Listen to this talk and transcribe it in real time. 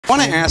I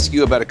want to ask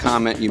you about a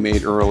comment you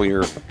made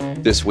earlier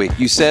this week.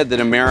 You said that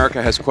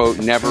America has, quote,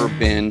 never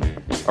been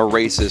a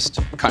racist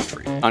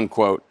country,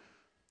 unquote.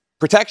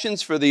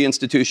 Protections for the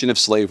institution of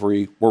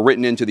slavery were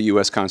written into the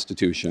U.S.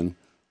 Constitution.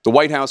 The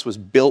White House was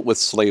built with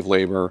slave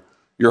labor.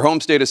 Your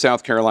home state of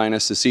South Carolina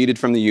seceded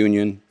from the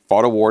Union,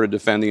 fought a war to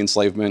defend the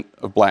enslavement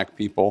of black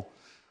people.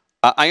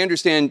 I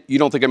understand you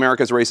don't think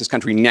America is a racist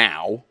country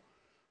now,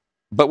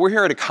 but we're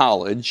here at a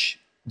college.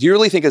 Do you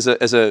really think as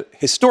a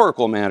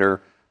historical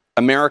matter,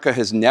 America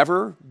has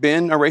never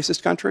been a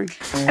racist country?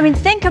 I mean,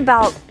 think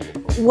about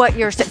what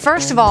you're saying.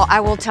 First of all, I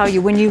will tell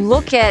you, when you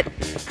look at,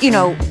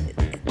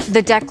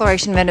 the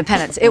Declaration of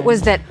Independence, it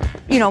was that,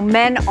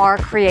 men are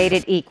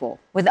created equal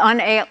with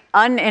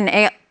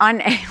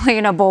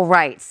unalienable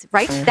rights,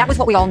 right? That was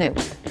what we all knew.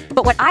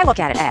 But what I look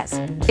at it as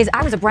is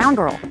I was a brown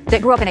girl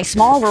that grew up in a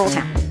small rural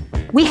town.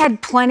 We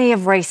had plenty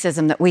of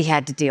racism that we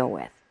had to deal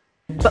with.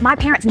 But my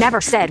parents never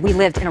said we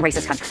lived in a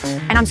racist country.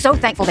 And I'm so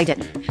thankful they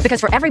didn't.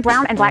 Because for every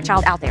brown and black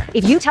child out there,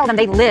 if you tell them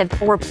they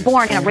live or were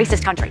born in a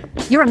racist country,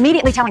 you're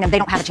immediately telling them they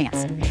don't have a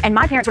chance. And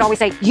my parents would always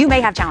say, you may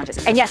have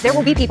challenges. And yes, there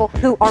will be people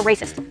who are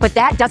racist, but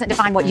that doesn't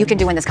define what you can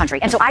do in this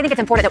country. And so I think it's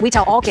important that we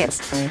tell all kids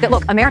that,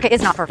 look, America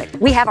is not perfect.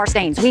 We have our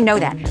stains. We know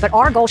that. But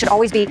our goal should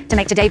always be to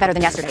make today better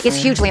than yesterday. It's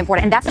hugely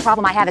important. And that's the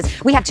problem I have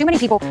is we have too many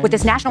people with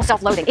this national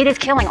self-loathing. It is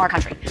killing our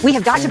country. We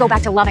have got to go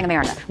back to loving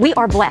America. We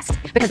are blessed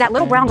because that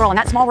little brown girl in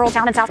that small rural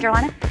town in South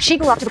Carolina, she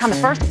grew up to become the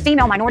first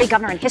female minority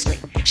governor in history.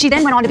 She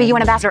then went on to be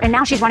UN ambassador, and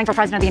now she's running for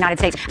president of the United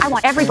States. I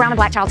want every brown and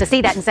black child to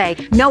see that and say,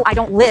 no, I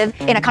don't live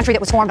in a country that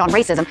was formed on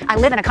racism. I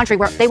live in a country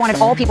where they wanted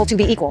all people to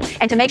be equal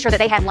and to make sure that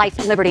they had life,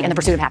 liberty, and the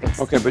pursuit of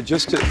happiness. Okay, but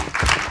just to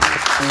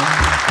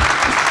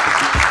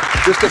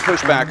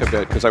push back a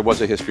bit, because I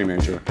was a history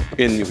major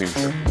in New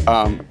Hampshire,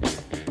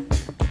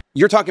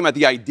 you're talking about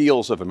the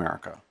ideals of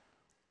America.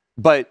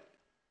 But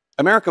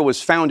America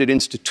was founded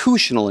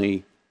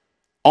institutionally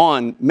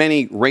on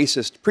many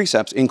racist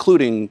precepts,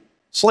 including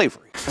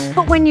slavery.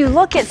 But when you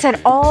look at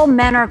said all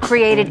men are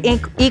created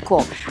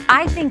equal,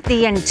 I think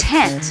the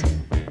intent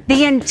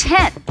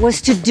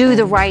was to do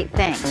the right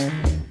thing.